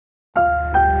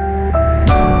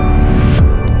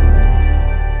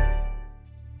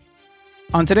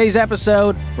On today's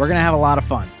episode, we're going to have a lot of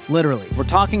fun. Literally, we're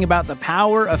talking about the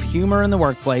power of humor in the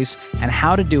workplace and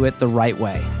how to do it the right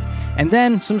way. And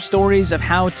then some stories of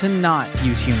how to not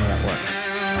use humor at work.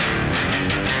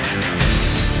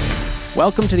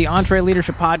 Welcome to the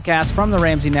EntreLeadership Podcast from the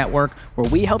Ramsey Network, where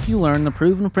we help you learn the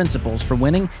proven principles for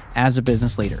winning as a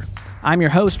business leader. I'm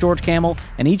your host, George Kamel,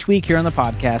 and each week here on the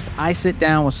podcast, I sit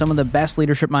down with some of the best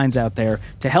leadership minds out there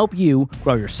to help you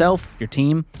grow yourself, your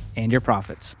team, and your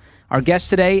profits. Our guest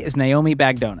today is Naomi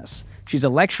Bagdonas. She's a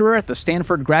lecturer at the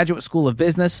Stanford Graduate School of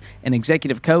Business, an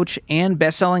executive coach, and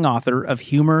best-selling author of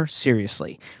Humor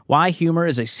Seriously: Why Humor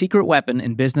is a Secret Weapon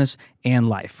in Business and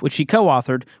Life, which she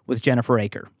co-authored with Jennifer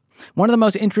Aaker. One of the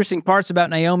most interesting parts about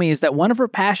Naomi is that one of her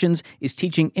passions is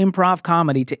teaching improv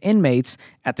comedy to inmates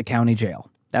at the county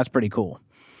jail. That's pretty cool.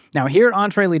 Now, here at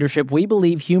EntreLeadership, we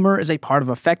believe humor is a part of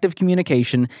effective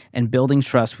communication and building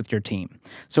trust with your team.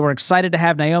 So we're excited to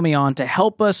have Naomi on to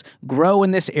help us grow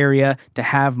in this area to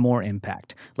have more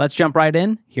impact. Let's jump right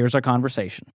in. Here's our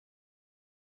conversation.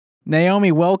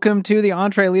 Naomi, welcome to the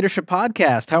EntreLeadership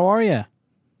Podcast. How are you?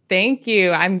 Thank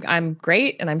you. I'm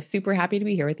great, and I'm super happy to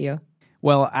be here with you.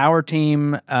 Well, our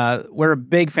team, we're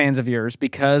big fans of yours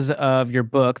because of your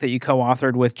book that you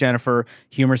co-authored with Jennifer,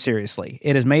 Humor Seriously.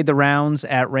 It has made the rounds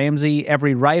at Ramsey.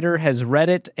 Every writer has read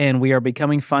it, and we are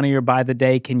becoming funnier by the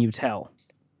day. Can you tell?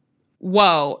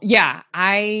 Whoa. Yeah.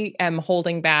 I am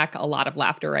holding back a lot of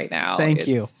laughter right now. Thank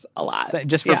you. It's a lot.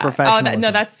 Just for professionalism.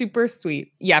 No, that's super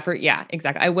sweet. Yeah,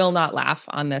 exactly. I will not laugh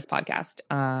on this podcast.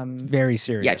 Very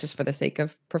serious. Yeah, just for the sake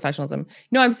of professionalism.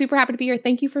 No, I'm super happy to be here.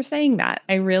 Thank you for saying that.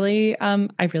 I really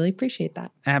appreciate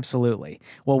that. Absolutely.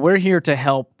 Well, we're here to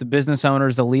help the business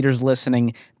owners, the leaders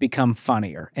listening, become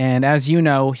funnier. And as you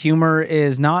know, humor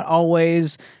is not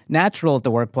always natural at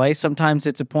the workplace. Sometimes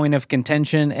it's a point of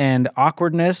contention and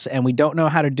awkwardness, and we don't know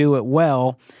how to do it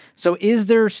well. So is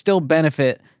there still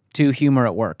benefit to humor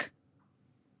at work?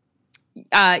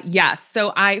 Yes.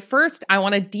 So I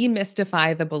want to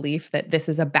demystify the belief that this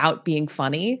is about being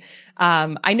funny.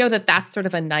 I know that that's sort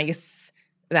of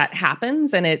that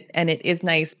happens and it is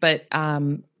nice, but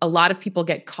a lot of people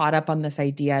get caught up on this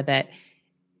idea that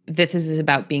this is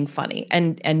about being funny.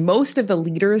 And most of the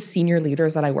leaders, senior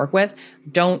leaders that I work with,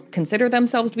 don't consider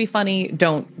themselves to be funny,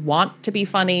 don't want to be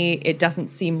funny. It doesn't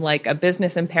seem like a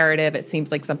business imperative. It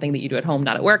seems like something that you do at home,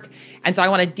 not at work. And so I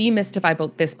want to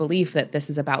demystify this belief that this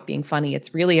is about being funny.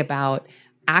 It's really about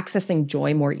accessing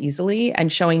joy more easily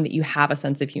and showing that you have a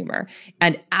sense of humor.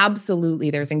 And absolutely,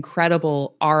 there's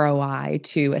incredible ROI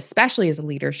to, especially as a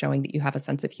leader, showing that you have a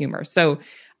sense of humor. So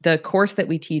the course that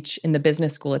we teach in the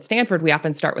business school at Stanford, we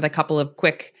often start with a couple of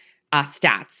quick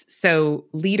stats. So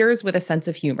leaders with a sense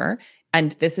of humor,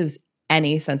 and this is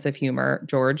any sense of humor,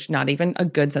 George, not even a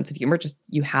good sense of humor, just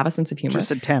you have a sense of humor.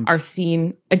 Just attempt. Are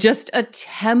seen, just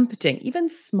attempting, even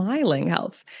smiling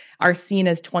helps, are seen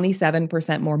as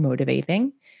 27% more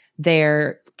motivating.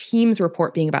 Their teams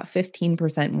report being about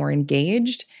 15% more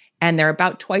engaged, and they're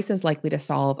about twice as likely to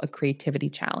solve a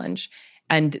creativity challenge.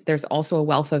 And there's also a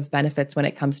wealth of benefits when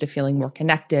it comes to feeling more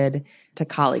connected to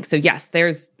colleagues. So yes, there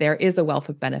is a wealth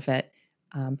of benefit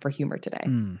for humor today.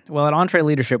 Well, at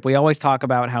EntreLeadership, we always talk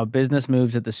about how business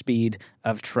moves at the speed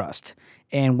of trust.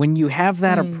 And when you have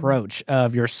that approach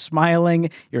of you're smiling,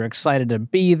 you're excited to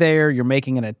be there, you're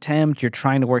making an attempt, you're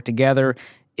trying to work together,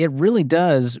 it really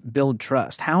does build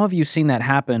trust. How have you seen that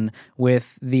happen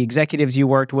with the executives you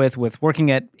worked with working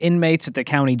at inmates at the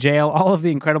county jail, all of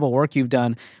the incredible work you've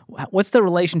done? What's the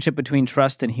relationship between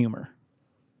trust and humor?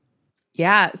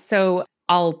 Yeah, so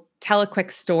I'll tell a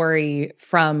quick story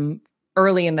from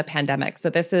early in the pandemic. So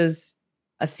this is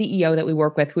a CEO that we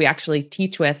work with, who we actually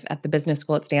teach with at the business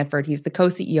school at Stanford. He's the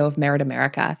co-CEO of Merit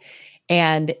America.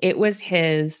 And it was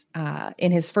his,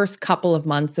 in his first couple of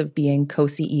months of being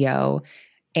co-CEO,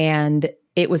 and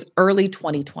it was early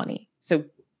 2020. So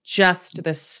just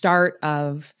the start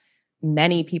of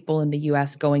many people in the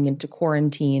US going into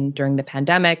quarantine during the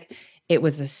pandemic. It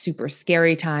was a super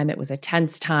scary time. It was a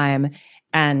tense time.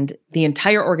 And the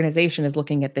entire organization is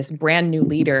looking at this brand new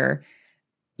leader,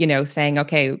 saying,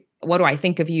 okay, what do I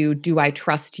think of you? Do I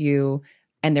trust you?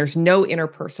 And there's no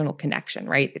interpersonal connection,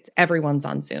 right? It's everyone's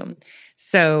on Zoom.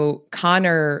 So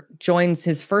Connor joins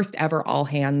his first ever all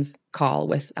hands call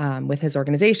with his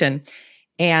organization,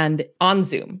 and on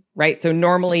Zoom, right? So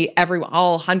normally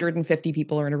all 150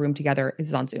 people are in a room together.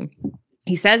 Is on Zoom.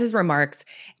 He says his remarks,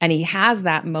 and he has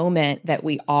that moment that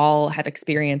we all have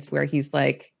experienced where he's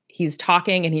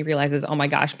talking and he realizes, oh my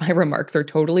gosh, my remarks are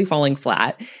totally falling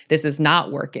flat. This is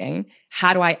not working.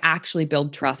 How do I actually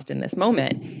build trust in this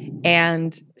moment?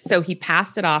 And so he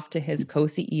passed it off to his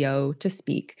co-CEO to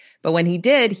speak. But when he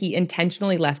did, he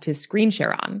intentionally left his screen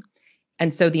share on.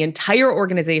 And so the entire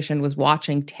organization was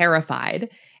watching terrified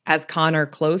as Connor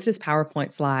closed his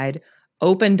PowerPoint slide,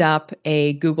 opened up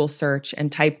a Google search,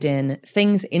 and typed in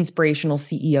things inspirational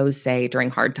CEOs say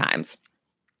during hard times.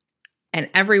 And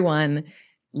everyone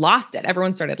lost it.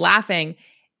 Everyone started laughing.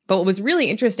 But what was really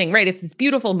interesting, right? It's this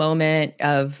beautiful moment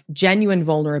of genuine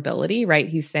vulnerability, right?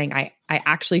 He's saying, I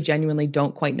actually genuinely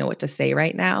don't quite know what to say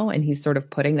right now. And he's sort of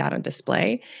putting that on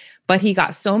display. But he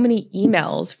got so many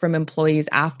emails from employees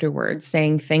afterwards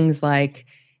saying things like,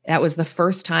 that was the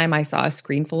first time I saw a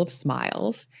screen full of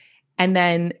smiles. And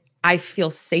then I feel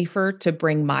safer to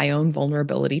bring my own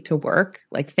vulnerability to work.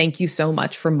 Like, thank you so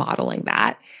much for modeling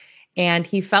that. And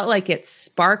he felt like it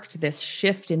sparked this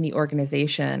shift in the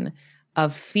organization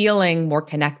of feeling more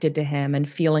connected to him and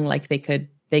feeling like they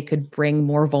could bring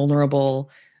more vulnerable,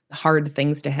 hard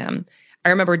things to him. I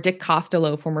remember Dick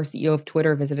Costolo, former CEO of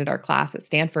Twitter, visited our class at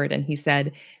Stanford, and he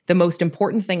said, the most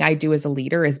important thing I do as a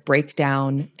leader is break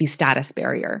down the status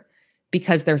barrier,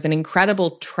 because there's an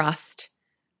incredible trust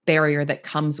barrier that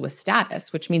comes with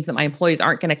status, which means that my employees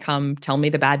aren't going to come tell me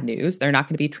the bad news. They're not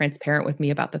going to be transparent with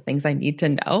me about the things I need to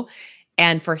know.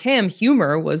 And for him,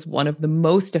 humor was one of the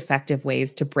most effective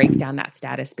ways to break down that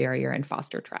status barrier and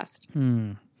foster trust.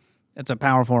 It's a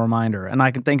powerful reminder. And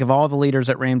I can think of all the leaders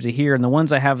at Ramsey here, and the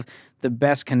ones I have the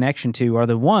best connection to are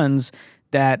the ones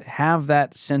that have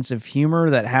that sense of humor,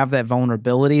 that have that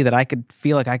vulnerability, that I could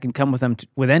feel like I can come with them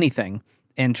with anything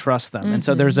and trust them. And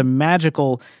so there's a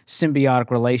magical symbiotic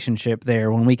relationship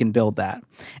there when we can build that.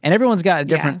 And everyone's got a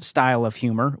different style of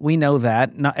humor. We know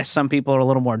that. Some people are a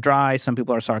little more dry, some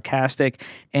people are sarcastic,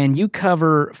 and you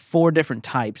cover 4 different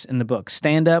types in the book: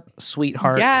 stand-up,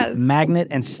 sweetheart, magnet,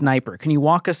 and sniper. Can you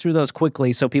walk us through those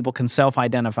quickly so people can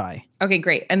self-identify? Okay,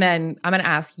 great. And then I'm going to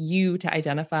ask you to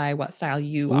identify what style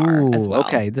you are as well.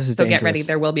 Okay, this is so dangerous. Get ready.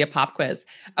 There will be a pop quiz.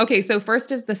 Okay, so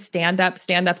first is the stand-up.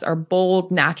 Stand-ups are bold,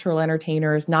 natural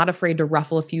entertainers, not afraid to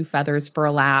ruffle a few feathers for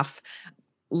a laugh,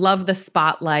 love the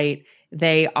spotlight.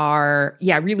 They are,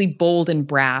 really bold and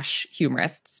brash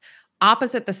humorists.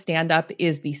 Opposite the stand-up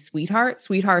is the sweetheart.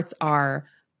 Sweethearts are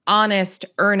honest,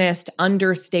 earnest,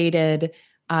 understated.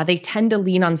 They tend to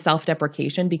lean on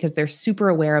self-deprecation because they're super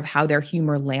aware of how their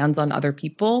humor lands on other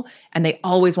people, and they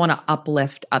always want to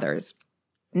uplift others.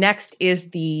 Next is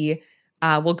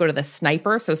we'll go to the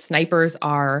sniper. So snipers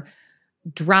are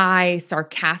dry,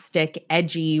 sarcastic,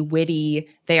 edgy, witty.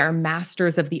 They are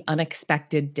masters of the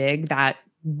unexpected dig, that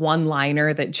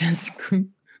one-liner that just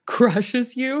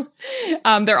crushes you.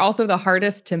 They're also the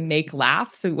hardest to make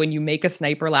laugh. So when you make a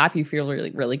sniper laugh, you feel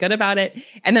really, really good about it.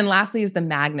 And then lastly is the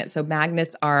magnet. So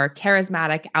magnets are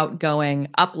charismatic, outgoing,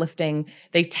 uplifting.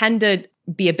 They tend to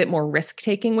be a bit more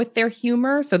risk-taking with their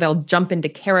humor. So they'll jump into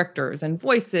characters and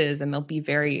voices, and they'll be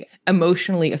very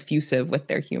emotionally effusive with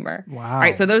their humor. Wow. All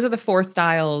right, so those are the 4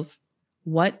 styles.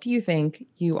 What do you think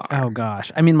you are? Oh,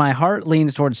 gosh. I mean, my heart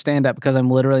leans towards stand-up because I'm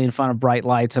literally in front of bright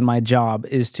lights, and my job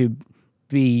is to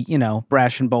be,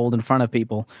 brash and bold in front of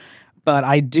people. But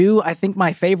I think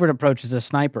my favorite approach is a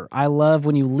sniper. I love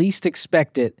when you least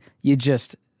expect it, you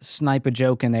just snipe a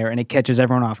joke in there and it catches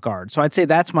everyone off guard. So I'd say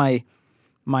that's my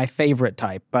favorite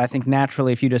type. But I think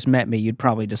naturally, if you just met me, you'd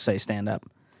probably just say stand up.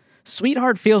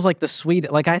 Sweetheart feels like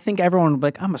I think everyone would be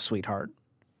like, I'm a sweetheart.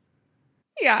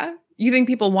 Yeah. You think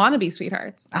people want to be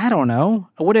sweethearts? I don't know.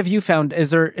 What have you found?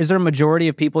 Is there a majority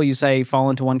of people you say fall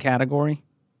into one category?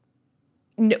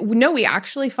 No, we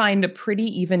actually find a pretty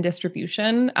even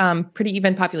distribution, pretty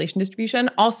even population distribution.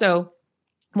 Also,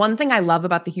 one thing I love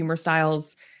about the humor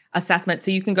styles assessment, so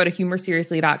you can go to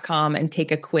humorseriously.com and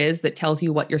take a quiz that tells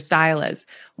you what your style is.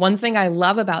 One thing I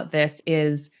love about this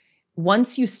is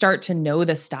once you start to know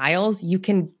the styles, you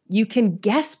can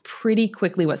guess pretty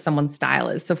quickly what someone's style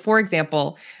is. So for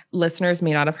example, listeners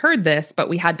may not have heard this, but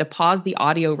we had to pause the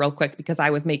audio real quick because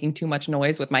I was making too much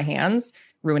noise with my hands,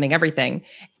 ruining everything.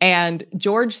 And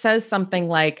George says something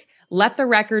like, "Let the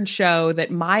record show that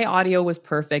my audio was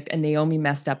perfect and Naomi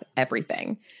messed up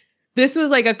everything." This was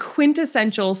like a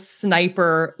quintessential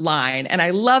sniper line, and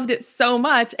I loved it so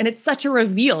much, and it's such a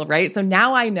reveal, right? So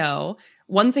now I know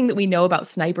one thing that we know about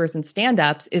snipers and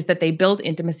stand-ups is that they build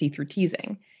intimacy through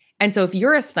teasing. And so if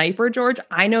you're a sniper, George,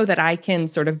 I know that I can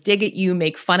sort of dig at you,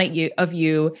 make fun of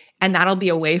you, and that'll be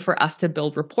a way for us to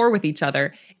build rapport with each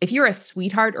other. If you're a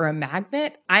sweetheart or a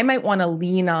magnet, I might want to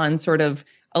lean on sort of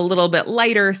a little bit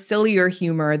lighter, sillier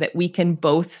humor that we can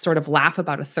both sort of laugh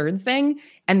about a third thing,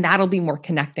 and that'll be more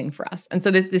connecting for us. And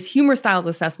so this humor styles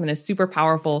assessment is super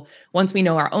powerful once we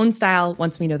know our own style,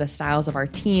 once we know the styles of our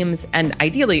teams, and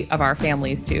ideally of our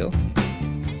families too.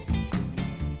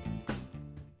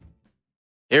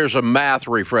 Here's a math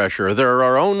refresher. There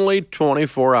are only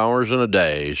 24 hours in a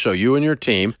day, so you and your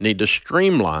team need to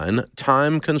streamline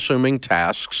time-consuming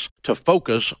tasks to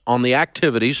focus on the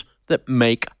activities that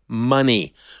make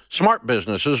money. Smart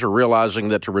businesses are realizing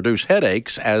that to reduce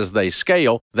headaches as they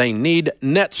scale, they need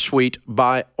NetSuite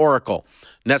by Oracle.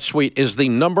 NetSuite is the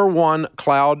 #1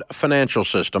 cloud financial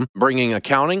system, bringing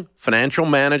accounting, financial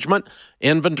management,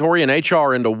 inventory, and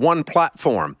HR into one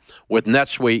platform. With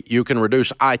NetSuite, you can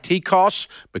reduce IT costs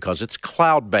because it's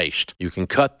cloud-based. You can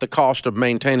cut the cost of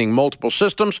maintaining multiple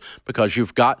systems because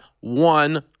you've got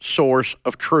one source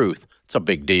of truth. It's a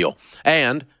big deal.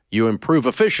 And you improve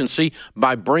efficiency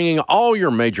by bringing all your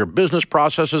major business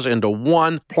processes into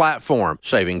one platform,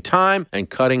 saving time and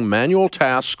cutting manual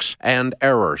tasks and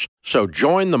errors. So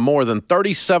join the more than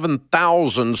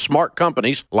 37,000 smart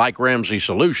companies like Ramsey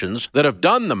Solutions that have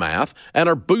done the math and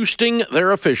are boosting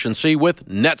their efficiency with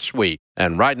NetSuite.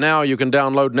 And right now, you can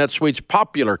download NetSuite's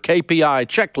popular KPI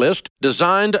checklist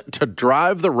designed to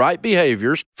drive the right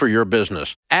behaviors for your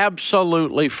business.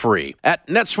 Absolutely free at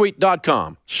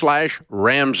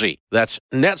netsuite.com/Ramsey. That's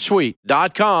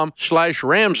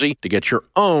netsuite.com/Ramsey to get your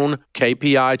own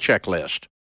KPI checklist.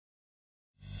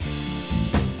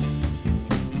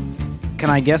 Can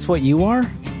I guess what you are?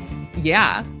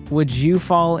 Yeah. Would you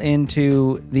fall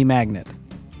into the magnet?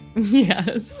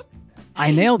 Yes.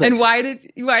 I nailed it. And why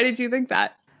did you think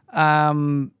that?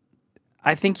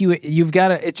 I think you've got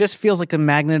to. It just feels like the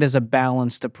magnet is a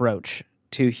balanced approach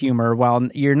to humor. While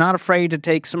you're not afraid to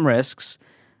take some risks,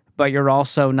 but you're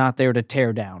also not there to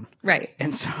tear down. Right.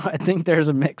 And so I think there's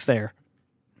a mix there.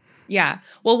 Yeah.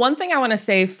 Well, one thing I want to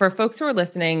say for folks who are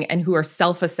listening and who are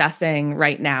self-assessing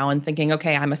right now and thinking,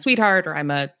 okay, I'm a sweetheart or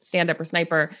I'm a stand-up or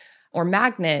sniper or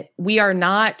magnet, we are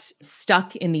not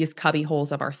stuck in these cubby holes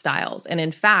of our styles. And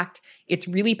in fact, it's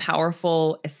really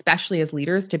powerful, especially as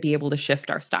leaders, to be able to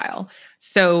shift our style.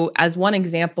 So as one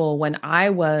example, when I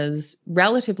was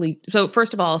so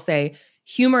first of all, I'll say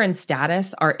humor and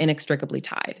status are inextricably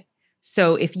tied.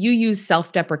 So if you use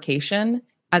self-deprecation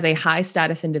as a high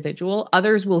status individual,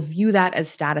 others will view that as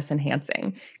status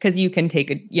enhancing because you can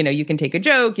take a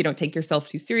joke, you don't take yourself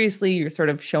too seriously, you're sort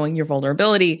of showing your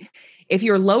vulnerability. If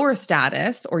you're lower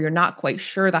status or you're not quite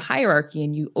sure the hierarchy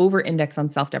and you over-index on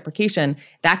self-deprecation,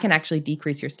 that can actually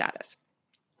decrease your status.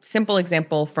 Simple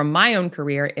example from my own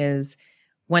career is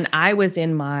when I was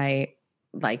in my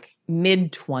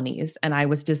mid-20s and I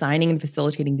was designing and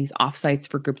facilitating these offsites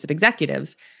for groups of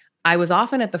executives, I was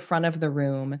often at the front of the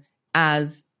room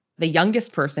as the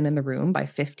youngest person in the room by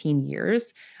 15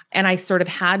 years. And I sort of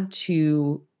had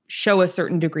to show a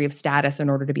certain degree of status in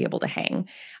order to be able to hang.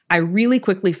 I really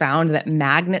quickly found that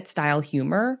magnet style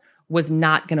humor was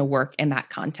not going to work in that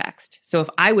context. So if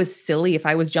I was silly, if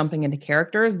I was jumping into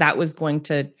characters, that was going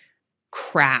to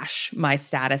crash my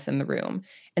status in the room.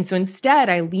 And so instead,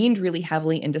 I leaned really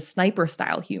heavily into sniper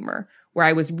style humor, where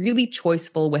I was really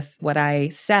choiceful with what I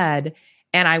said.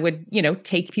 And I would,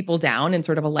 take people down in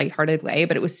sort of a lighthearted way,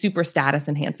 but it was super status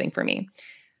enhancing for me.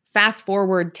 Fast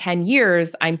forward 10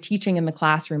 years, I'm teaching in the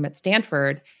classroom at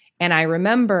Stanford. And I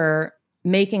remember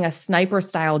making a sniper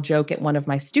style joke at one of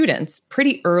my students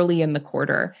pretty early in the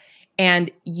quarter.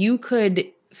 And you could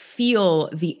feel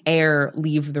the air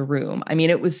leave the room. I mean,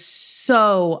 it was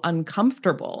so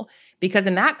uncomfortable because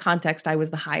in that context, I was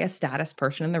the highest status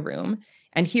person in the room.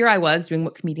 And here I was doing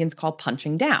what comedians call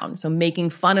punching down. So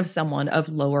making fun of someone of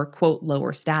lower, quote,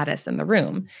 lower status in the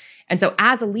room. And so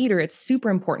as a leader, it's super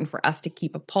important for us to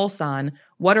keep a pulse on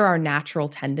what are our natural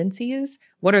tendencies,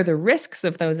 what are the risks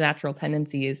of those natural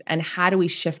tendencies, and how do we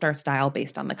shift our style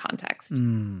based on the context.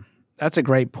 That's a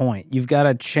great point. You've got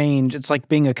to change. It's like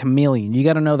being a chameleon. You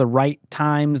got to know the right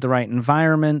times, the right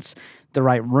environments, the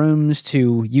right rooms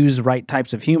to use the right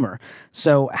types of humor.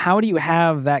 So how do you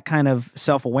have that kind of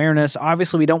self-awareness?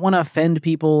 Obviously, we don't want to offend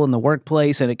people in the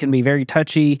workplace, and it can be very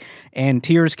touchy, and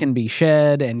tears can be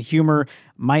shed, and humor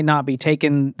might not be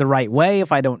taken the right way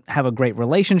if I don't have a great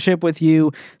relationship with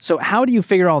you. So how do you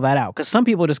figure all that out? Because some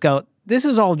people just go, this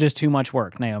is all just too much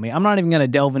work, Naomi. I'm not even going to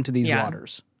delve into these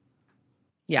waters.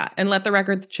 Yeah, and let the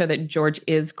record show that George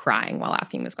is crying while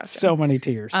asking this question. So many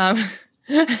tears.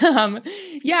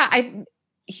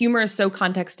 Humor is so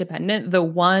context dependent. The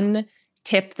one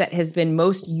tip that has been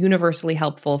most universally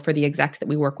helpful for the execs that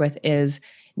we work with is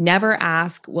never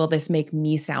ask, will this make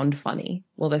me sound funny?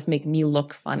 Will this make me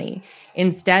look funny?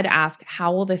 Instead, ask,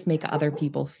 how will this make other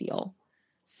people feel?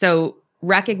 So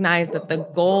recognize that the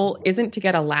goal isn't to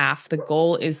get a laugh. The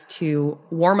goal is to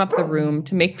warm up the room,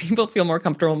 to make people feel more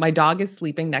comfortable. My dog is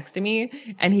sleeping next to me,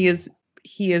 and he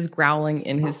is growling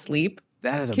in his sleep.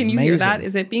 That is Can amazing. you hear that?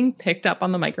 Is it being picked up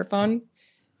on the microphone?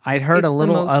 I'd heard a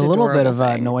little bit of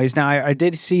thing. noise. Now, I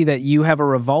did see that you have a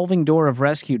revolving door of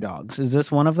rescue dogs. Is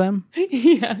this one of them?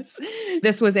 Yes.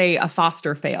 This was a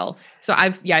foster fail. So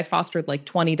I fostered like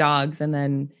 20 dogs, and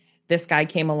then this guy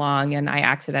came along and I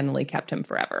accidentally kept him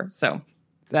forever. So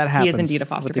that happens. He is indeed a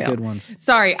foster fail. The good ones.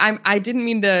 Sorry, I didn't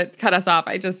mean to cut us off.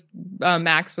 I just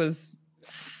Max was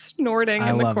snorting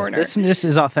in the corner. This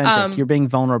is authentic. You're being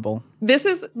vulnerable. This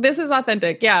is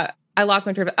authentic. Yeah. I lost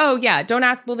my train of thought. Oh, yeah. Don't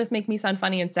ask, will this make me sound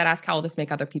funny? Instead, ask, how will this make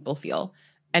other people feel?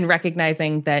 And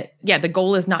recognizing that, the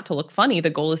goal is not to look funny. The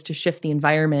goal is to shift the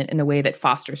environment in a way that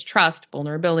fosters trust,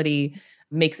 vulnerability,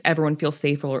 makes everyone feel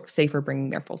safer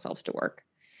bringing their full selves to work.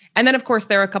 And then, of course,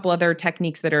 there are a couple other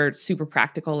techniques that are super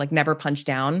practical, like never punch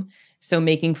down. So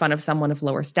making fun of someone of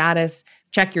lower status,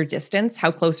 check your distance.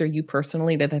 How close are you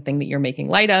personally to the thing that you're making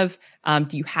light of?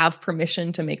 Do you have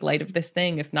permission to make light of this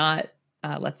thing? If not,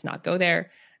 let's not go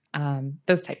there.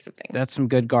 Those types of things. That's some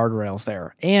good guardrails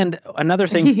there. And another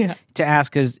thing to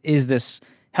ask is this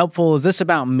helpful? Is this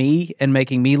about me and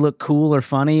making me look cool or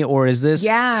funny? Or is this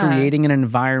creating an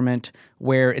environment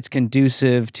where it's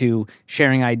conducive to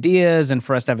sharing ideas and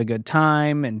for us to have a good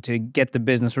time and to get the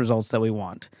business results that we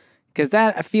want? Because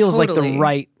that feels like the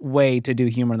right way to do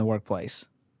humor in the workplace.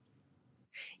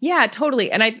 Yeah,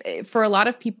 totally. And for a lot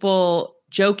of people,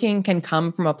 joking can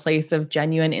come from a place of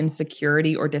genuine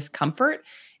insecurity or discomfort.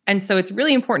 And so it's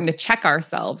really important to check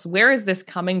ourselves. Where is this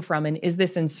coming from? And is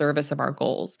this in service of our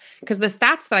goals? Because the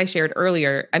stats that I shared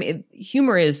earlier,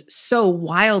 humor is so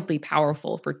wildly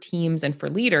powerful for teams and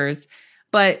for leaders,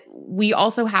 but we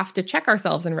also have to check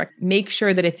ourselves and make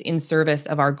sure that it's in service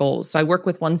of our goals. So I work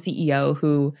with one CEO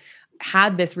who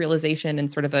had this realization in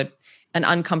sort of an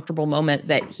uncomfortable moment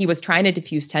that he was trying to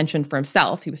diffuse tension for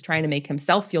himself. He was trying to make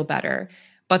himself feel better.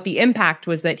 But the impact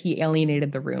was that he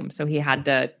alienated the room. So he had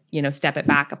to, step it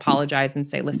back, apologize, and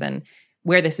say, listen,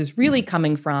 where this is really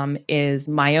coming from is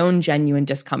my own genuine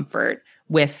discomfort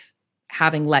with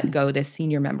having let go this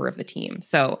senior member of the team.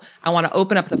 So I want to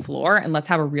open up the floor and let's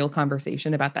have a real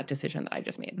conversation about that decision that I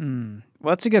just made.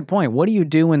 Well, that's a good point. What do you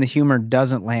do when the humor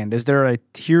doesn't land? Is there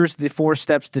here's the 4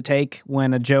 steps to take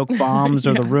when a joke bombs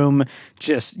or the room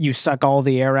you suck all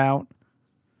the air out?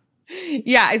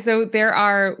 Yeah, so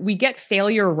we get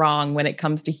failure wrong when it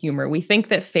comes to humor. We think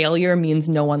that failure means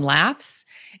no one laughs.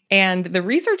 And the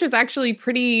research is actually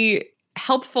pretty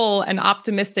helpful and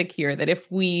optimistic here that if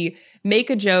we make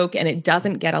a joke and it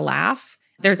doesn't get a laugh,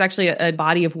 there's actually a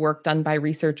body of work done by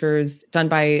researchers, done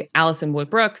by Alison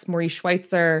Wood-Brooks, Maurice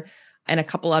Schweitzer, and a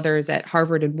couple others at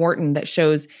Harvard and Wharton that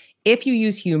shows if you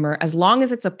use humor, as long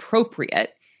as it's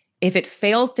appropriate, if it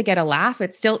fails to get a laugh,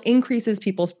 it still increases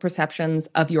people's perceptions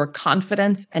of your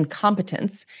confidence and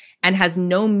competence and has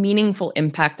no meaningful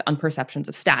impact on perceptions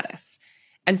of status.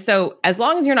 And so as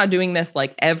long as you're not doing this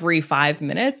like every 5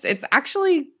 minutes, it's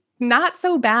actually not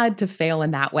so bad to fail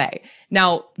in that way.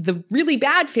 Now, the really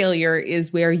bad failure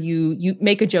is where you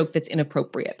make a joke that's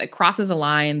inappropriate, that crosses a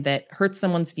line, that hurts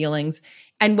someone's feelings.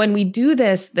 And when we do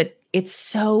this, that it's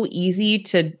so easy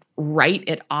to write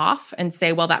it off and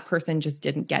say, well, that person just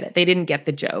didn't get it. They didn't get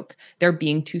the joke. They're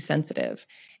being too sensitive.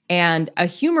 And a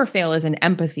humor fail is an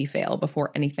empathy fail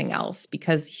before anything else,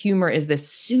 because humor is this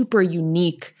super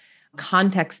unique,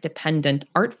 context-dependent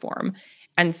art form.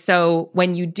 And so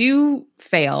when you do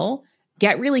fail,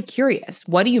 get really curious.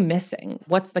 What are you missing?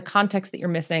 What's the context that you're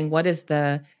missing? What is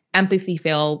the empathy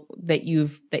fail that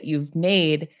you've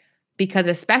made? Because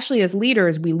especially as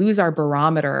leaders, we lose our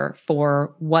barometer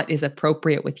for what is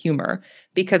appropriate with humor.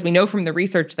 Because we know from the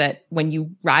research that when you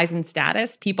rise in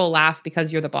status, people laugh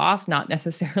because you're the boss, not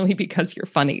necessarily because you're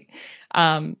funny.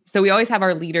 So we always have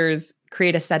our leaders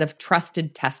create a set of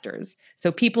trusted testers.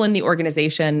 So people in the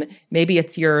organization, maybe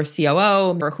it's your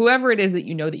COO or whoever it is that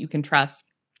you know that you can trust.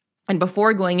 And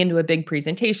before going into a big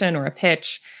presentation or a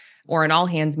pitch or an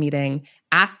all-hands meeting,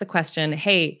 ask the question,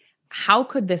 hey, how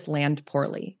could this land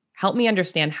poorly? Help me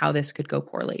understand how this could go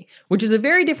poorly, which is a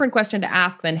very different question to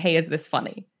ask than, hey, is this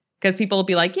funny? Because people will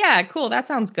be like, yeah, cool, that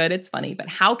sounds good, it's funny. But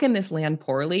how can this land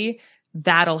poorly?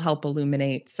 That'll help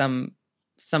illuminate some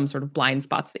sort of blind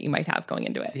spots that you might have going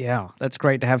into it. Yeah, that's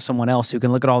great to have someone else who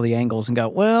can look at all the angles and go,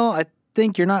 well, I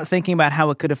think you're not thinking about how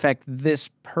it could affect this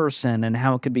person and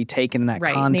how it could be taken in that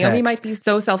context. Naomi might be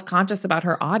so self-conscious about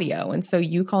her audio, and so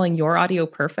you calling your audio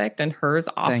perfect and hers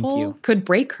awful could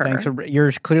break her.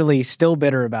 You're clearly still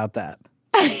bitter about that.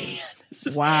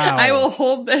 Wow. I will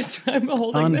hold this. I'm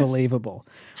holding Unbelievable.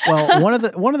 Well, one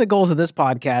of the goals of this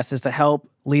podcast is to help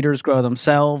leaders grow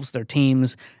themselves, their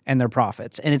teams, and their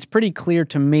profits. And it's pretty clear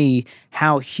to me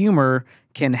how humor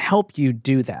can help you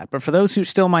do that. But for those who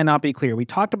still might not be clear, we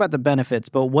talked about the benefits,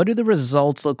 but what do the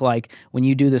results look like when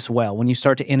you do this well, when you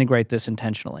start to integrate this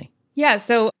intentionally? Yeah,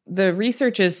 so the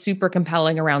research is super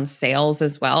compelling around sales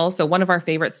as well. So one of our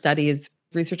favorite studies,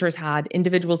 researchers had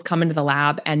individuals come into the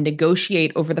lab and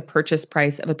negotiate over the purchase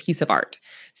price of a piece of art.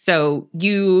 So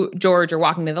you, George, are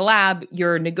walking to the lab,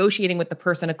 you're negotiating with the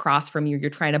person across from you, you're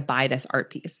trying to buy this art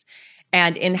piece.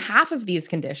 And in half of these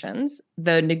conditions,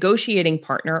 the negotiating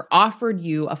partner offered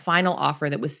you a final offer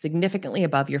that was significantly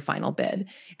above your final bid.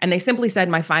 And they simply said,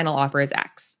 my final offer is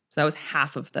X. So that was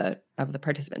half of the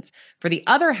participants. For the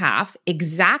other half,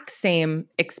 exact same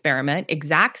experiment,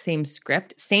 exact same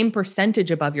script, same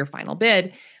percentage above your final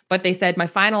bid, but they said, my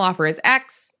final offer is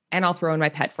X, and I'll throw in my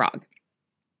pet frog.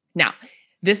 Now,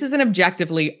 this is an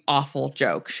objectively awful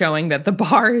joke showing that the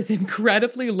bar is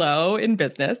incredibly low in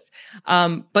business,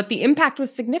 but the impact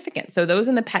was significant. So those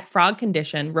in the pet frog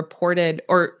condition reported,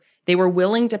 or they were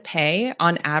willing to pay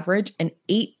on average an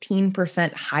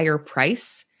 18% higher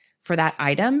price for that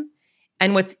item.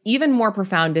 And what's even more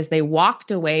profound is they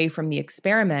walked away from the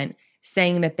experiment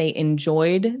saying that they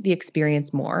enjoyed the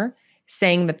experience more,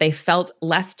 saying that they felt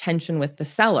less tension with the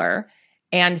seller,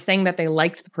 and saying that they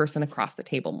liked the person across the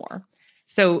table more.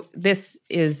 So this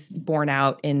is borne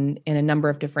out in a number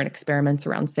of different experiments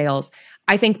around sales.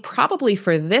 I think probably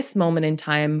for this moment in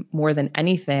time, more than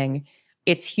anything,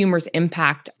 it's humor's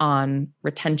impact on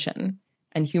retention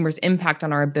and humor's impact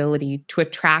on our ability to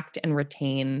attract and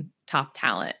retain top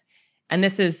talent. And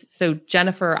this is, so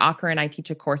Jennifer Acker and I teach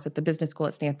a course at the business school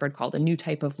at Stanford called A New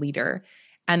Type of Leader.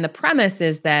 And the premise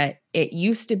is that it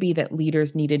used to be that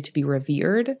leaders needed to be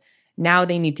revered. Now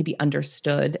they need to be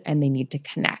understood and they need to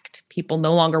connect. People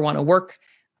no longer want to work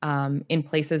in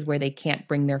places where they can't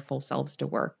bring their full selves to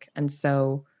work. And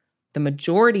so the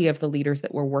majority of the leaders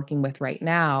that we're working with right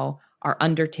now are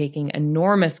undertaking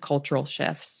enormous cultural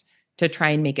shifts to try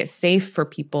and make it safe for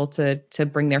people to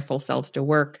bring their full selves to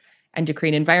work and to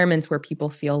create environments where people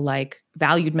feel like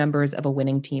valued members of a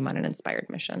winning team on an inspired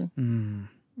mission.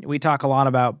 We talk a lot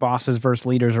about bosses versus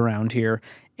leaders around here.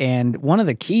 And one of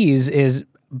the keys is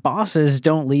bosses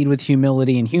don't lead with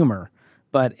humility and humor,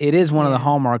 but it is one of the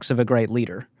hallmarks of a great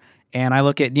leader. And I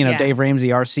look at, Dave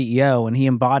Ramsey, our CEO, and he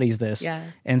embodies this.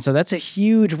 Yes. And so that's a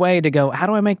huge way to go, how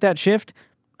do I make that shift?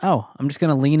 Oh, I'm just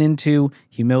going to lean into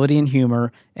humility and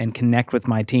humor and connect with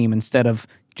my team instead of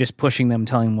just pushing them,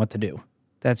 telling them what to do.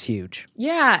 That's huge.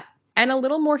 Yeah. And a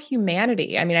little more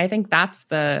humanity. I mean, I think that's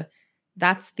the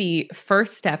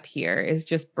first step here, is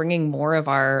just bringing more of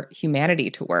our humanity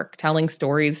to work, telling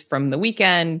stories from the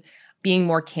weekend, being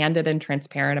more candid and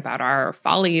transparent about our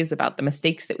follies, about the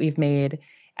mistakes that we've made.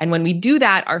 And when we do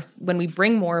that, when we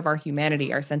bring more of our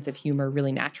humanity, our sense of humor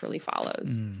really naturally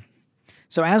follows.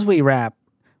 So as we wrap,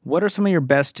 what are some of your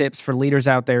best tips for leaders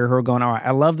out there who are going, all right,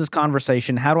 I love this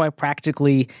conversation. How do I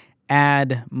practically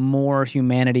add more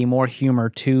humanity, more humor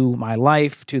to my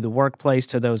life, to the workplace,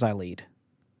 to those I lead?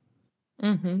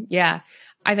 Yeah.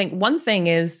 I think one thing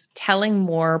is telling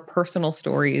more personal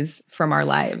stories from our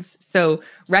lives. So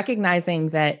recognizing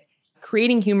that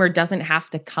creating humor doesn't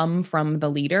have to come from the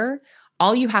leader.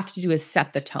 All you have to do is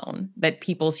set the tone, that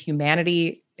people's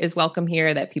humanity is welcome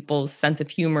here, that people's sense of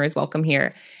humor is welcome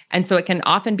here. And so it can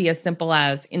often be as simple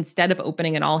as, instead of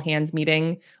opening an all-hands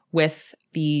meeting with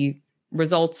the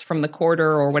results from the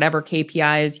quarter or whatever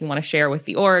KPIs you want to share with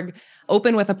the org,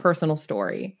 open with a personal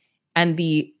story. And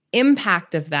the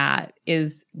impact of that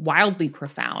is wildly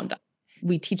profound.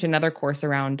 We teach another course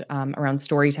around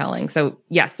storytelling. So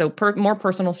yes, more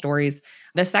personal stories.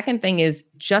 The second thing is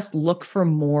just look for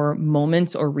more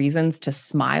moments or reasons to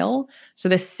smile. So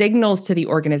this signals to the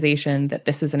organization that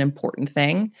this is an important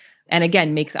thing. And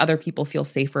again, makes other people feel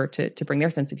safer to bring their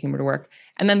sense of humor to work.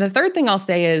 And then the third thing I'll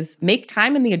say is make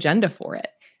time in the agenda for it.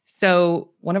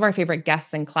 So one of our favorite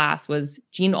guests in class was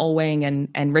Gene Olwing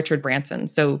and Richard Branson.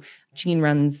 So Gene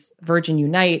runs Virgin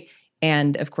Unite,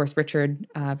 and of course, Richard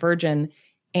Virgin.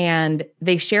 And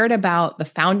they shared about the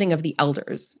founding of the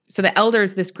Elders. So the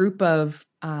Elders, this group of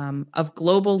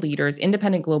global leaders,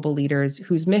 independent global leaders,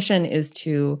 whose mission is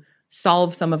to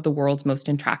solve some of the world's most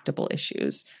intractable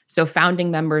issues. So founding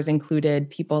members included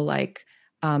people like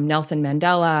Nelson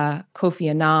Mandela, Kofi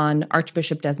Annan,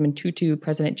 Archbishop Desmond Tutu,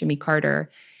 President Jimmy Carter.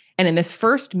 And in this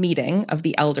first meeting of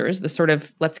the elders, the sort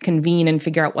of let's convene and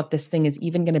figure out what this thing is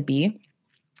even going to be,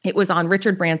 it was on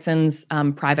Richard Branson's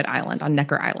private island, on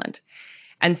Necker Island.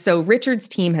 And so Richard's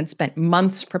team had spent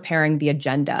months preparing the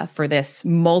agenda for this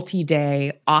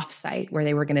multi-day offsite where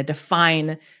they were going to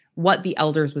define what the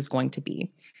elders was going to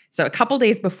be. So a couple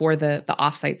days before the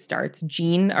offsite starts,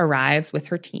 Jean arrives with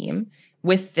her team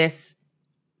with this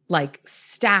like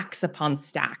stacks upon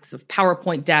stacks of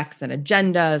PowerPoint decks and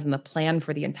agendas and the plan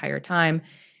for the entire time.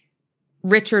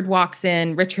 Richard walks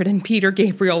in, Richard and Peter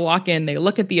Gabriel walk in, they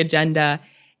look at the agenda,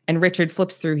 and Richard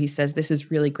flips through. He says, "This is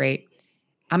really great.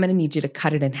 I'm going to need you to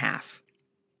cut it in half."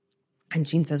 And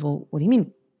Jean says, "Well, what do you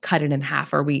mean cut it in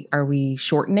half? Are we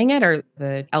shortening it? Are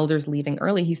the elders leaving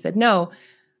early?" He said, "No,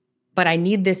 but I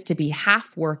need this to be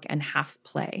half work and half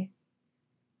play."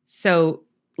 So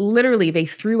literally they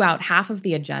threw out half of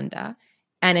the agenda,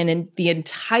 and in the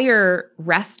entire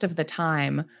rest of the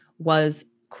time was,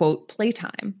 quote,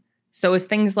 playtime. So it was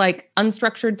things like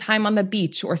unstructured time on the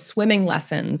beach or swimming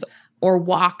lessons or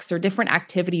walks or different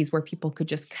activities where people could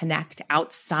just connect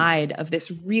outside of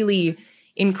this really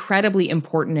incredibly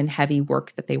important and heavy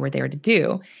work that they were there to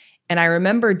do. And I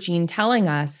remember Jean telling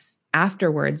us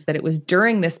afterwards that it was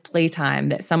during this playtime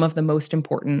that some of the most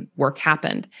important work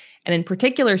happened. And in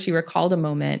particular, she recalled a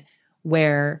moment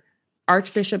where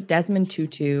Archbishop Desmond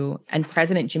Tutu and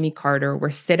President Jimmy Carter were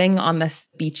sitting on this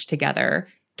beach together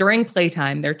during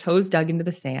playtime, their toes dug into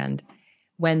the sand.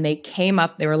 When they came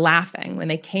up, they were laughing, when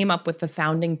they came up with the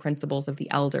founding principles of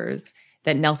the elders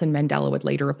that Nelson Mandela would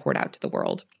later report out to the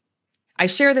world. I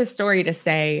share this story to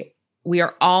say we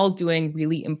are all doing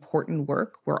really important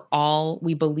work.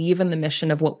 We believe in the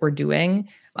mission of what we're doing,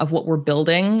 of what we're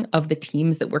building, of the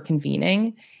teams that we're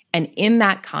convening. And in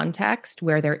that context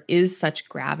where there is such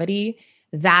gravity,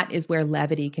 that is where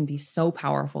levity can be so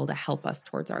powerful to help us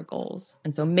towards our goals.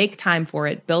 And so make time for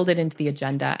it, build it into the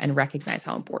agenda, and recognize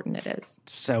how important it is.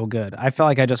 So good. I feel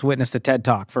like I just witnessed a TED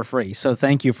Talk for free, so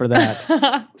thank you for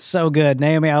that. So good.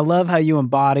 Naomi, I love how you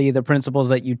embody the principles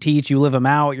that you teach. You live them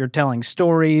out. You're telling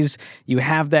stories. You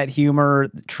have that humor.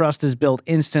 Trust is built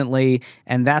instantly,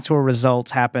 and that's where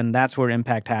results happen. That's where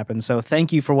impact happens. So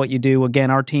thank you for what you do. Again,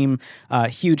 our team,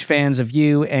 huge fans of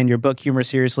you and your book, Humor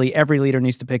Seriously. Every leader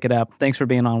needs to pick it up. Thanks for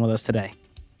being on with us today.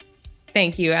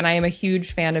 Thank you. And I am a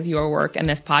huge fan of your work and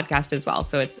this podcast as well.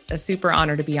 So it's a super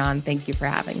honor to be on. Thank you for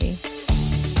having me.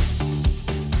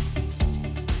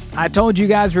 I told you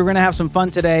guys we were going to have some fun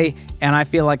today, and I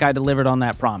feel like I delivered on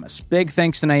that promise. Big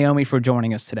thanks to Naomi for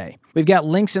joining us today. We've got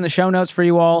links in the show notes for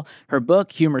you all, her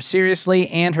book, Humor Seriously,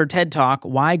 and her TED Talk,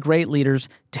 Why Great Leaders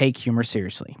Take Humor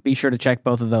Seriously. Be sure to check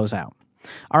both of those out.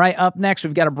 All right, up next,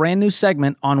 we've got a brand new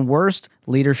segment on worst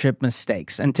leadership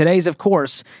mistakes. And today's, of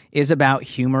course, is about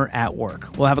humor at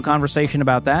work. We'll have a conversation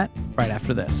about that right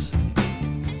after this.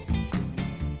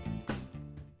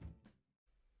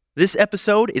 This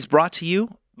episode is brought to you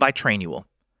by Trainual.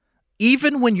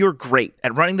 Even when you're great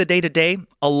at running the day-to-day,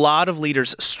 a lot of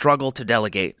leaders struggle to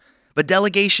delegate. But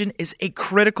delegation is a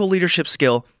critical leadership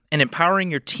skill, and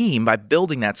empowering your team by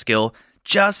building that skill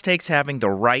just takes having the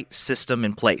right system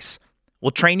in place.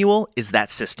 Well, Trainual is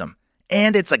that system,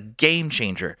 and it's a game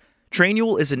changer.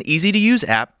 Trainual is an easy-to-use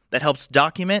app that helps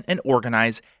document and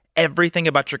organize everything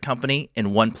about your company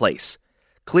in one place.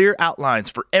 Clear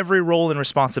outlines for every role and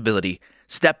responsibility,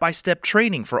 step-by-step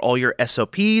training for all your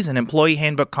SOPs and employee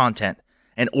handbook content,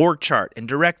 an org chart and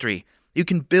directory. You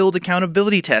can build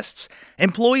accountability tests.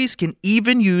 Employees can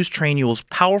even use Trainual's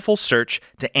powerful search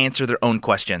to answer their own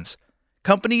questions.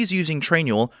 Companies using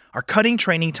Trainual are cutting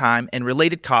training time and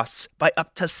related costs by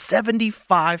up to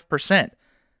 75%.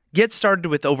 Get started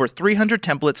with over 300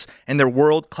 templates and their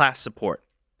world-class support.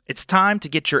 It's time to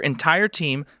get your entire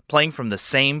team playing from the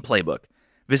same playbook.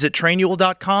 Visit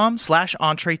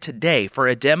Trainual.com/Entree today for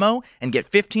a demo and get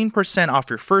 15% off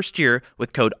your first year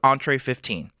with code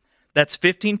Entree15. That's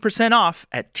 15% off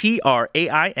at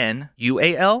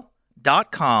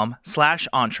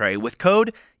Trainual.com/Entree with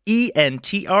code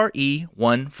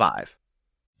ENTRE15.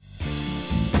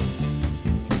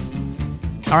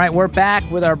 All right, we're back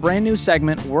with our brand new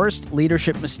segment, Worst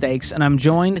Leadership Mistakes, and I'm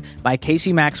joined by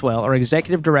Casey Maxwell, our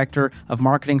Executive Director of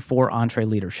Marketing for Entree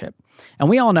Leadership. And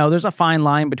we all know there's a fine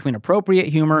line between appropriate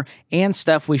humor and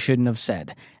stuff we shouldn't have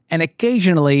said. And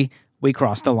occasionally, we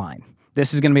cross the line.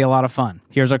 This is going to be a lot of fun.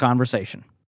 Here's our conversation.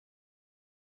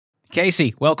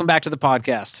 Casey, welcome back to the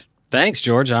podcast. Thanks,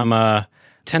 George. I'm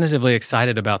tentatively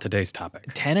excited about today's topic.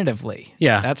 Tentatively?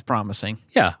 Yeah. That's promising.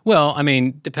 Yeah. Well, I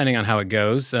mean, depending on how it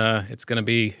goes, it's going to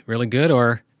be really good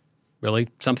or really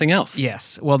something else.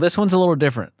 Yes. Well, this one's a little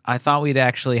different. I thought we'd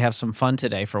actually have some fun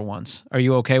today for once. Are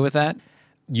you okay with that?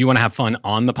 You want to have fun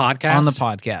on the podcast? On the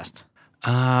podcast.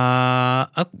 Yeah,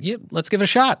 let's give it a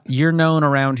shot. You're known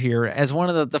around here as one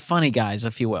of the funny guys,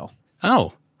 if you will.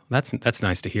 Oh, that's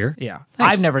nice to hear. Yeah.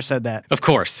 Thanks. I've never said that. Of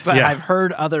course. But yeah. I've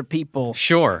heard other people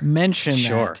mention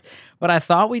that. But I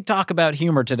thought we'd talk about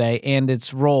humor today and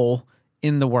its role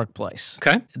in the workplace.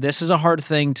 Okay. This is a hard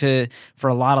thing for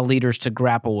a lot of leaders to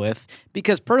grapple with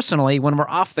because personally, when we're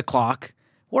off the clock,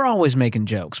 we're always making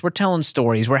jokes. We're telling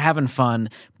stories. We're having fun.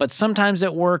 But sometimes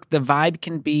at work, the vibe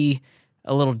can be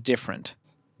a little different.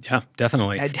 Yeah,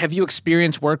 definitely. Have you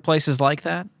experienced workplaces like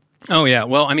that? Oh, yeah.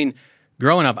 Well, I mean,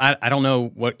 growing up, I don't know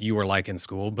what you were like in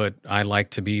school, but I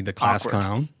liked to be the class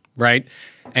clown, right?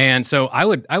 And so I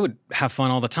would have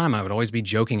fun all the time. I would always be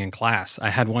joking in class. I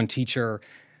had one teacher,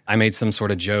 I made some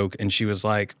sort of joke, and she was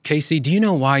like, Casey, do you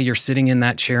know why you're sitting in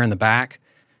that chair in the back?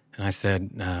 And I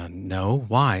said, no,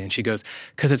 why? And she goes,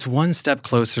 because it's one step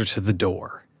closer to the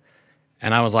door.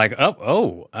 And I was like,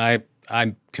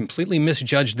 I completely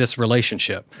misjudged this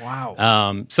relationship.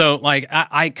 Wow. So like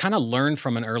I kind of learned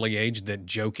from an early age that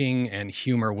joking and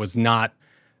humor was not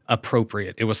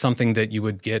appropriate. It was something that you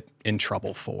would get in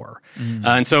trouble for.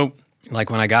 And so like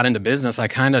when I got into business, I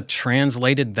kind of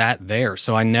translated that there.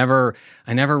 So I never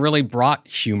really brought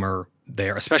humor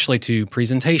there, especially to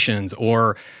presentations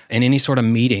or in any sort of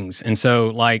meetings. And so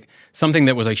like something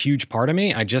that was a huge part of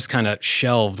me, I just kind of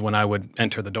shelved when I would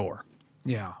enter the door.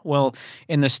 Yeah. Well,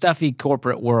 in the stuffy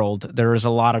corporate world, there is a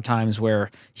lot of times where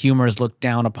humor is looked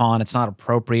down upon. It's not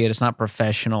appropriate. It's not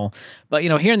professional. But,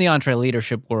 here in the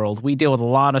EntreLeadership world, we deal with a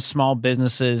lot of small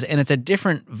businesses, and it's a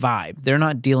different vibe. They're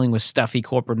not dealing with stuffy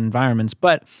corporate environments,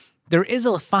 but there is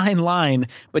a fine line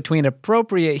between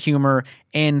appropriate humor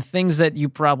and things that you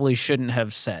probably shouldn't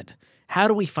have said. How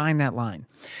do we find that line?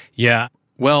 Yeah.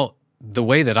 Well, the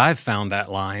way that I've found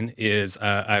that line is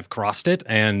I've crossed it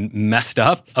and messed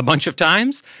up a bunch of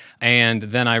times. And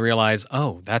then I realize,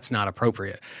 oh, that's not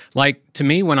appropriate. Like to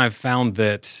me, when I've found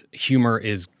that humor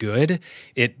is good,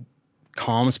 it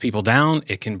calms people down.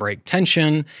 It can break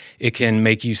tension. It can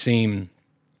make you seem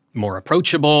more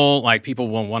approachable, like people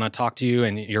will want to talk to you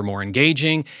and you're more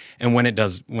engaging. And when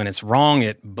it's wrong,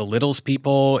 it belittles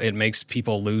people. It makes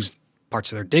people lose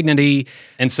parts of their dignity.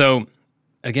 And so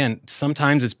again,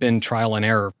 sometimes it's been trial and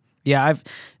error. Yeah, I've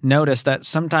noticed that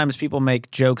sometimes people make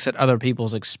jokes at other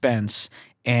people's expense,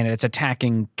 and it's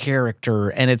attacking character,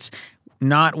 and it's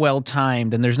not well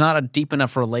timed, and there's not a deep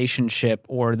enough relationship,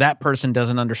 or that person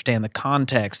doesn't understand the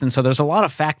context. And so there's a lot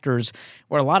of factors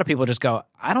where a lot of people just go,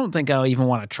 I don't think I'll even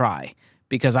want to try,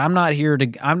 because I'm not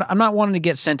wanting to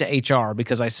get sent to HR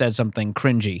because I said something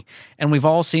cringy. And we've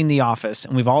all seen The Office,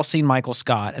 and we've all seen Michael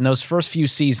Scott, and those first few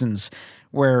seasons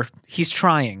where he's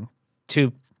trying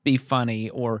to be funny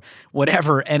or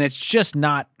whatever, and it's just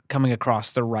not coming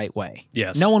across the right way.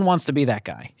 Yes. No one wants to be that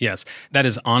guy. Yes. That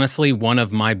is honestly one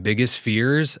of my biggest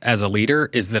fears as a leader,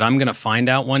 is that I'm going to find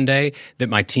out one day that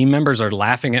my team members are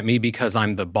laughing at me because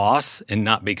I'm the boss and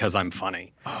not because I'm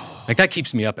funny. Like that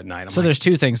keeps me up at night. So there's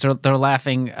two things. They're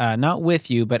laughing not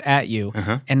with you, but at you.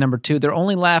 And number two, they're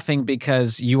only laughing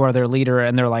because you are their leader,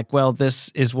 and they're like, well, this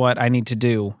is what I need to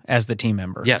do as the team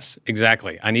member. Yes,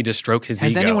 exactly. I need to stroke his ego.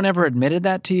 Has anyone ever admitted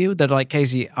that to you? That like,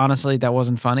 Casey, honestly, that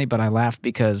wasn't funny, but I laughed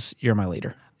because you're my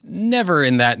leader? Never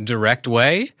in that direct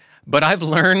way, but I've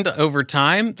learned over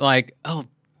time, like, oh,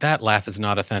 that laugh is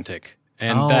not authentic.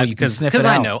 And because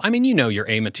I know, I mean, your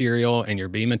A material and your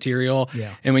B material.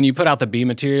 Yeah. And when you put out the B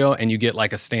material and you get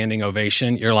like a standing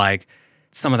ovation, you're like,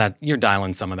 some of that, you're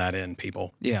dialing some of that in,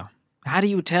 people. Yeah. How do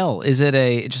you tell? Is it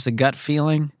just a gut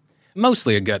feeling?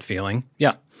 Mostly a gut feeling.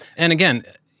 Yeah. And again,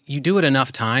 you do it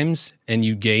enough times and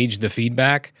you gauge the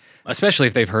feedback, especially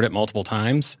if they've heard it multiple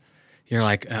times. You're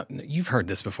like, you've heard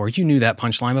this before. You knew that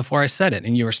punchline before I said it,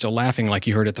 and you were still laughing like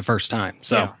you heard it the first time.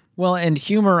 So. Yeah. Well, and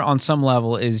humor on some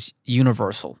level is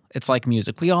universal. It's like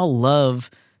music. We all love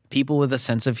people with a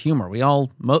sense of humor. We all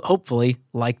hopefully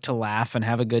like to laugh and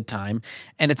have a good time.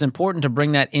 And it's important to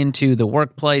bring that into the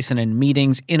workplace and in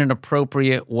meetings in an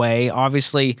appropriate way.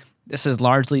 Obviously, this is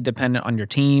largely dependent on your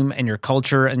team and your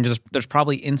culture. And just there's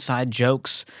probably inside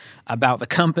jokes about the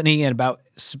company and about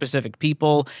specific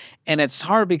people. And it's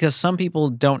hard because some people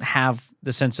don't have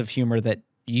the sense of humor that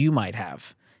you might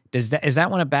have. Is that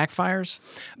when it backfires?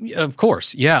 Of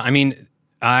course, yeah. I mean,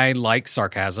 I like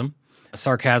sarcasm.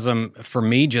 Sarcasm, for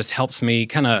me, just helps me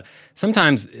kind of,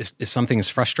 sometimes if something is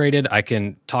frustrated, I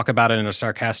can talk about it in a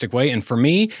sarcastic way. And for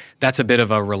me, that's a bit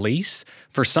of a release.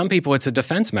 For some people, it's a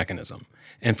defense mechanism.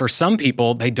 And for some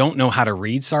people, they don't know how to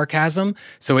read sarcasm.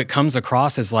 So it comes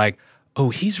across as like, oh,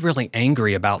 he's really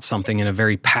angry about something in a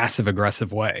very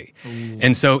passive-aggressive way. Ooh.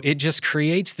 And so it just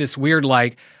creates this weird,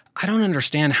 like, I don't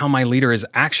understand how my leader is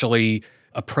actually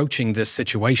approaching this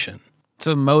situation.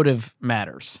 So motive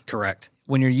matters. Correct.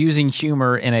 When you're using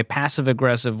humor in a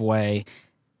passive-aggressive way,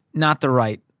 not the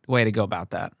right way to go about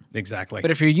that. Exactly.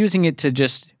 But if you're using it to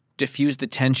just diffuse the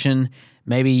tension,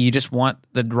 maybe you just want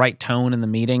the right tone in the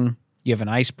meeting, you have an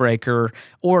icebreaker,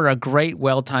 or a great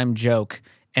well-timed joke,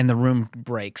 and the room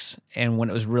breaks, and when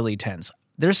it was really tense.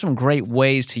 there's some great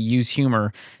ways to use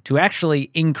humor to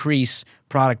actually increase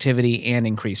productivity and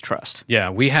increase trust. Yeah,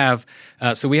 we have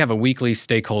a weekly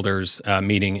stakeholders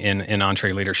meeting in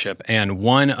EntreLeadership, and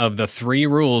one of the 3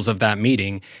 rules of that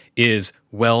meeting is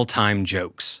well-timed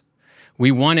jokes. We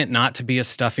want it not to be a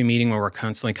stuffy meeting where we're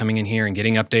constantly coming in here and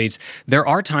getting updates. There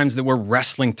are times that we're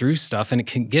wrestling through stuff and it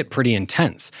can get pretty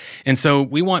intense. And so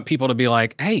we want people to be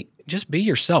like, hey, just be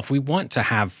yourself. We want to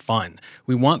have fun.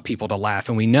 We want people to laugh.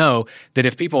 And we know that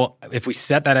if we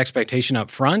set that expectation up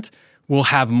front, we'll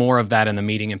have more of that in the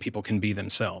meeting and people can be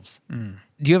themselves. Do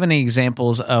you have any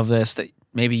examples of this that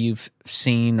maybe you've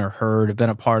seen or heard or been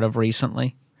a part of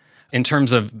recently? In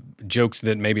terms of jokes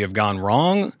that maybe have gone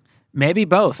wrong? Maybe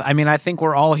both. I mean, I think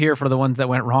we're all here for the ones that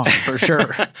went wrong, for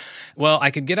sure. Well,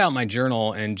 I could get out my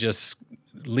journal and just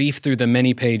leaf through the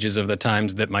many pages of the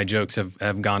times that my jokes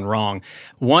have gone wrong.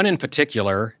 One in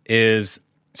particular is,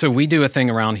 so we do a thing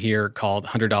around here called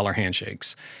 $100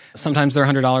 handshakes. Sometimes they're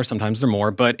 $100, sometimes they're more,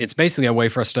 but it's basically a way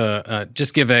for us to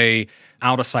just give a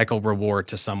out-of-cycle reward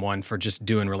to someone for just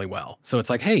doing really well. So it's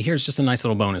like, hey, here's just a nice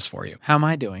little bonus for you. How am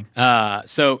I doing?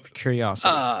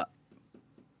 Curiosity.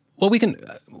 Well,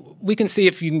 we can see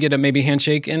if you can get a maybe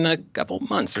handshake in a couple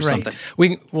months or something.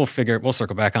 We'll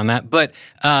circle back on that. But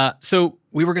so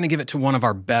we were going to give it to one of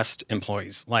our best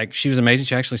employees. Like, she was amazing.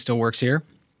 She actually still works here.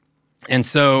 And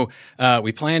so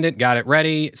we planned it, got it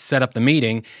ready, set up the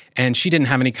meeting, and she didn't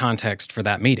have any context for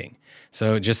that meeting.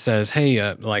 So it just says,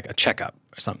 hey, like a checkup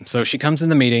or something. So she comes in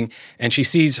the meeting and she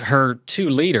sees her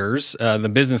 2 leaders, the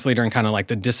business leader and kind of like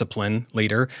the discipline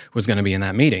leader was going to be in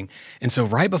that meeting. And so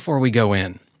right before we go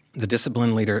in, the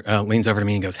discipline leader leans over to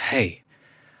me and goes, hey,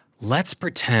 let's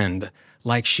pretend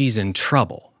like she's in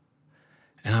trouble.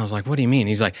 And I was like, what do you mean?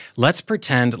 He's like, let's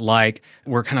pretend like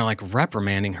we're kind of like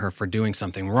reprimanding her for doing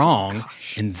something wrong.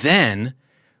 And then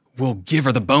we'll give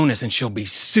her the bonus and she'll be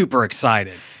super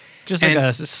excited. Just like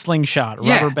a slingshot,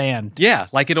 rubber band. Yeah,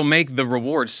 like it'll make the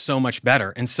reward so much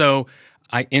better. And so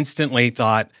I instantly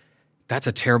thought, that's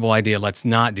a terrible idea. Let's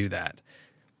not do that.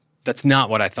 That's not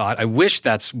what I thought. I wish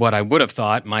that's what I would have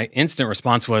thought. My instant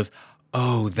response was,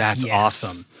 oh, that's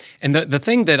awesome. And the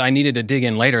thing that I needed to dig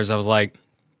in later is I was like,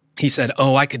 he said,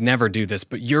 oh, I could never do this,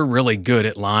 but you're really good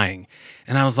at lying.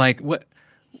 And I was like, what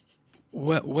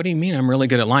do you mean I'm really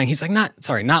good at lying? He's like,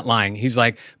 not lying. He's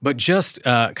like, but just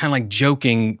kind of like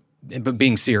joking, but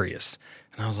being serious.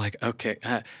 And I was like, okay,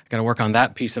 I got to work on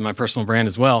that piece of my personal brand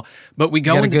as well. But we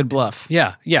go into a good bluff.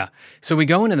 Yeah. So we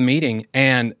go into the meeting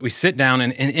and we sit down,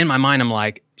 and in my mind, I'm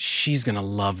like, she's going to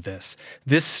love this.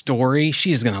 This story,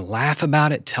 she's going to laugh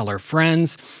about it, tell her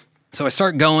friends. So I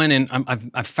start going, and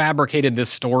I've fabricated this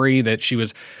story that she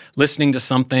was listening to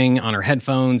something on her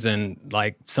headphones, and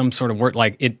like some sort of word,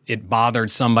 like it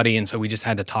bothered somebody, and so we just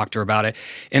had to talk to her about it.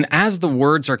 And as the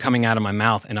words are coming out of my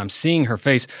mouth, and I'm seeing her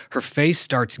face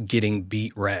starts getting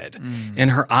beet red,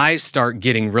 and her eyes start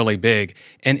getting really big.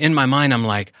 And in my mind, I'm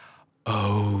like,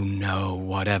 oh no,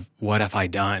 what have I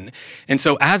done? And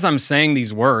so as I'm saying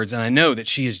these words, and I know that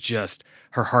she is just,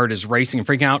 her heart is racing and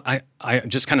freaking out, I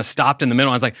just kind of stopped in the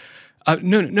middle. I was like,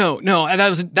 no, that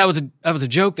was a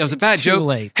joke. That was a bad joke.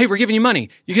 Late. Hey, we're giving you money.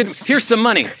 Here's some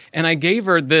money. And I gave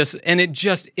her this, and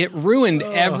it ruined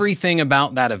everything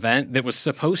about that event that was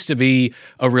supposed to be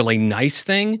a really nice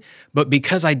thing. But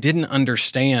because I didn't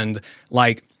understand,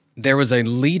 like, there was a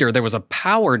leader, there was a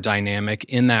power dynamic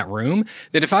in that room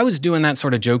that if I was doing that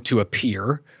sort of joke to a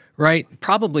peer, right,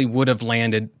 probably would have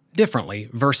landed differently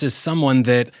versus someone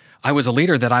that I was a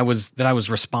leader that I was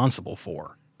responsible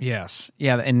for. Yes.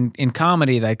 Yeah, and in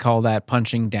comedy they call that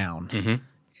punching down. Mm-hmm.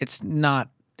 It's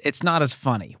not as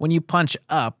funny. When you punch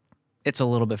up, it's a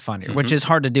little bit funnier, which is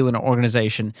hard to do in an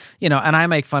organization. And I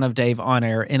make fun of Dave on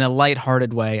air in a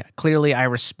lighthearted way. Clearly, I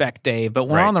respect Dave, but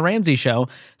when we're on the Ramsey Show,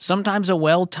 sometimes a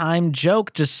well-timed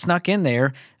joke just snuck in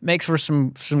there makes for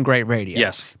some great radio.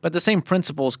 Yes. But the same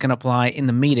principles can apply in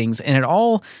the meetings, and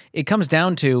it comes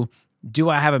down to,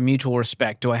 do I have a mutual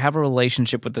respect? Do I have a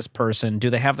relationship with this person? Do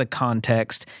they have the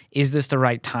context? Is this the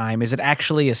right time? Is it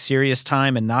actually a serious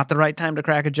time and not the right time to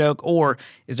crack a joke? Or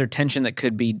is there tension that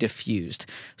could be diffused?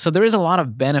 So there is a lot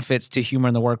of benefits to humor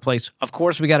in the workplace. Of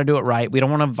course, we got to do it right. We don't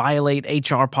want to violate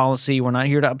HR policy. We're not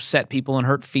here to upset people and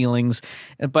hurt feelings.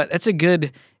 But it's a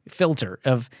good filter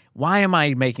of, why am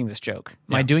I making this joke?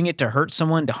 Am I doing it to hurt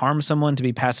someone, to harm someone, to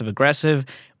be passive aggressive?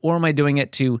 Or am I doing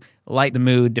it to light the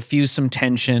mood, diffuse some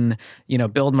tension,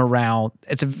 build morale?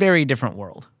 It's a very different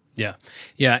world. Yeah.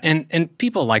 And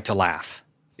people like to laugh.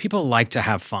 People like to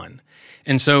have fun.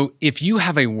 And so if you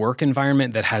have a work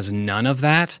environment that has none of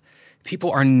that,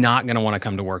 people are not going to want to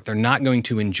come to work. They're not going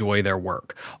to enjoy their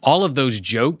work. All of those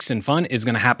jokes and fun is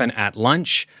going to happen at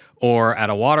lunch or at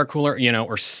a water cooler,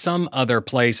 or some other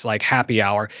place like happy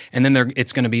hour. And then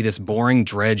it's going to be this boring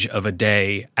dredge of a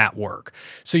day at work.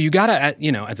 So you got to,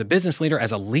 as a business leader,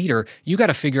 as a leader, you got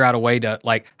to figure out a way to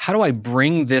how do I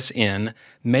bring this in,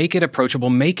 make it approachable,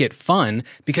 make it fun?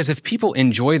 Because if people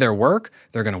enjoy their work,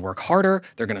 they're going to work harder,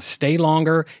 they're going to stay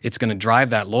longer. It's going to drive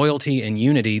that loyalty and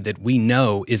unity that we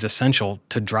know is essential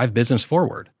to drive business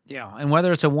forward. Yeah, and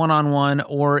whether it's a one-on-one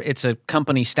or it's a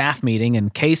company staff meeting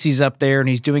and Casey's up there and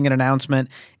he's doing an announcement,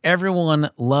 everyone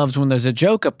loves when there's a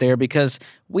joke up there because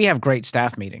we have great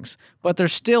staff meetings. But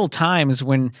there's still times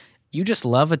when you just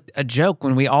love a joke,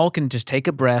 when we all can just take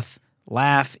a breath,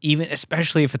 laugh, even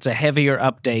especially if it's a heavier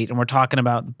update and we're talking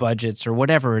about budgets or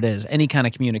whatever it is, any kind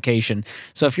of communication.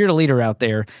 So if you're a leader out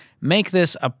there, make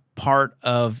this a part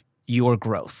of your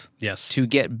growth. Yes. To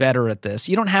get better at this.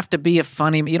 You don't have to be you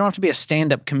don't have to be a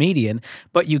stand-up comedian,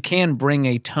 but you can bring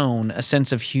a tone, a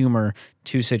sense of humor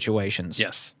to situations.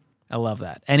 Yes. I love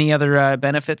that. Any other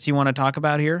benefits you want to talk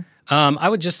about here? I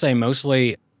would just say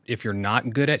mostly if you're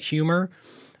not good at humor,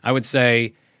 I would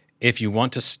say if you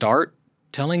want to start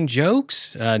telling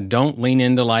jokes, don't lean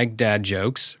into dad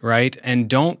jokes, right? And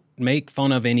don't make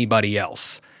fun of anybody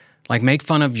else. Make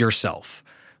fun of yourself.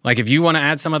 If you want to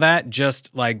add some of that, just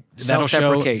that'll show.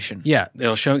 Self-deprecation. Yeah,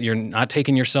 it'll show you're not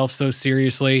taking yourself so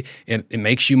seriously. It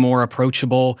makes you more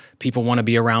approachable. People want to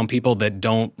be around people that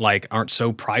aren't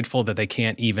so prideful that they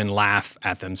can't even laugh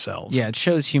at themselves. Yeah, it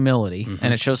shows humility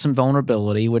and it shows some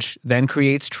vulnerability, which then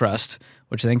creates trust,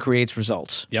 which then creates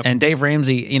results. Yep. And Dave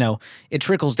Ramsey, it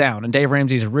trickles down. And Dave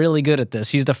Ramsey's really good at this.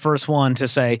 He's the first one to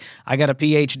say, I got a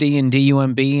PhD in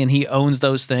DUMB, and he owns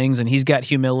those things, and he's got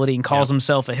humility and calls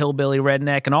himself a hillbilly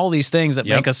redneck and all these things that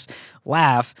make us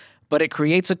laugh. But it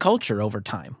creates a culture over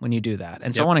time when you do that.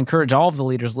 And so I want to encourage all of the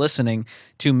leaders listening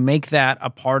to make that a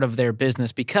part of their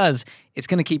business because it's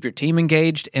going to keep your team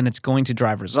engaged, and it's going to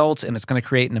drive results, and it's going to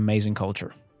create an amazing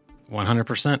culture.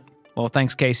 100%. Well,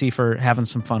 thanks, Casey, for having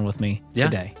some fun with me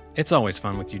today. It's always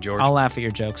fun with you, George. I'll laugh at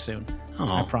your jokes soon. Oh,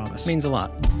 I promise. Means a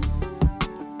lot.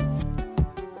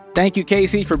 Thank you,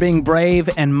 Casey, for being brave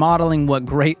and modeling what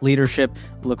great leadership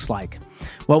looks like.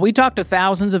 Well, we talk to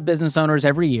thousands of business owners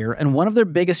every year, and one of their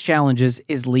biggest challenges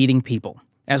is leading people.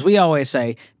 As we always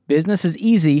say, business is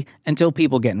easy until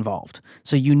people get involved.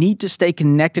 So you need to stay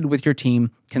connected with your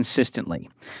team consistently.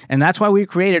 And that's why we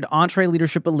created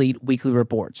EntreLeadership Elite Weekly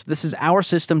Reports. This is our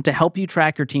system to help you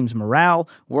track your team's morale,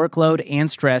 workload, and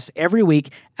stress every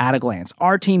week at a glance.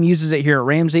 Our team uses it here at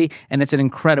Ramsey, and it's an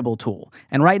incredible tool.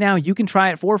 And right now, you can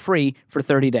try it for free for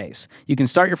 30 days. You can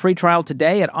start your free trial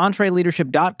today at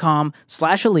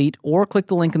entreleadership.com/elite or click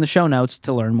the link in the show notes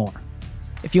to learn more.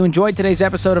 If you enjoyed today's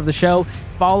episode of the show,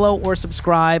 follow or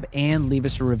subscribe and leave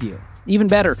us a review. Even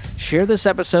better, share this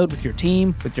episode with your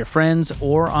team, with your friends,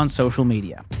 or on social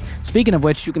media. Speaking of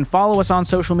which, you can follow us on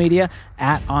social media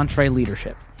at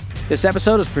EntreLeadership. This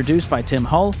episode is produced by Tim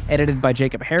Hull, edited by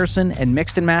Jacob Harrison, and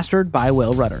mixed and mastered by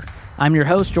Will Rudder. I'm your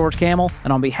host, George Camel,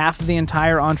 and on behalf of the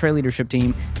entire EntreLeadership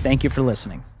team, thank you for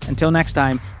listening. Until next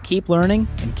time, keep learning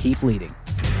and keep leading.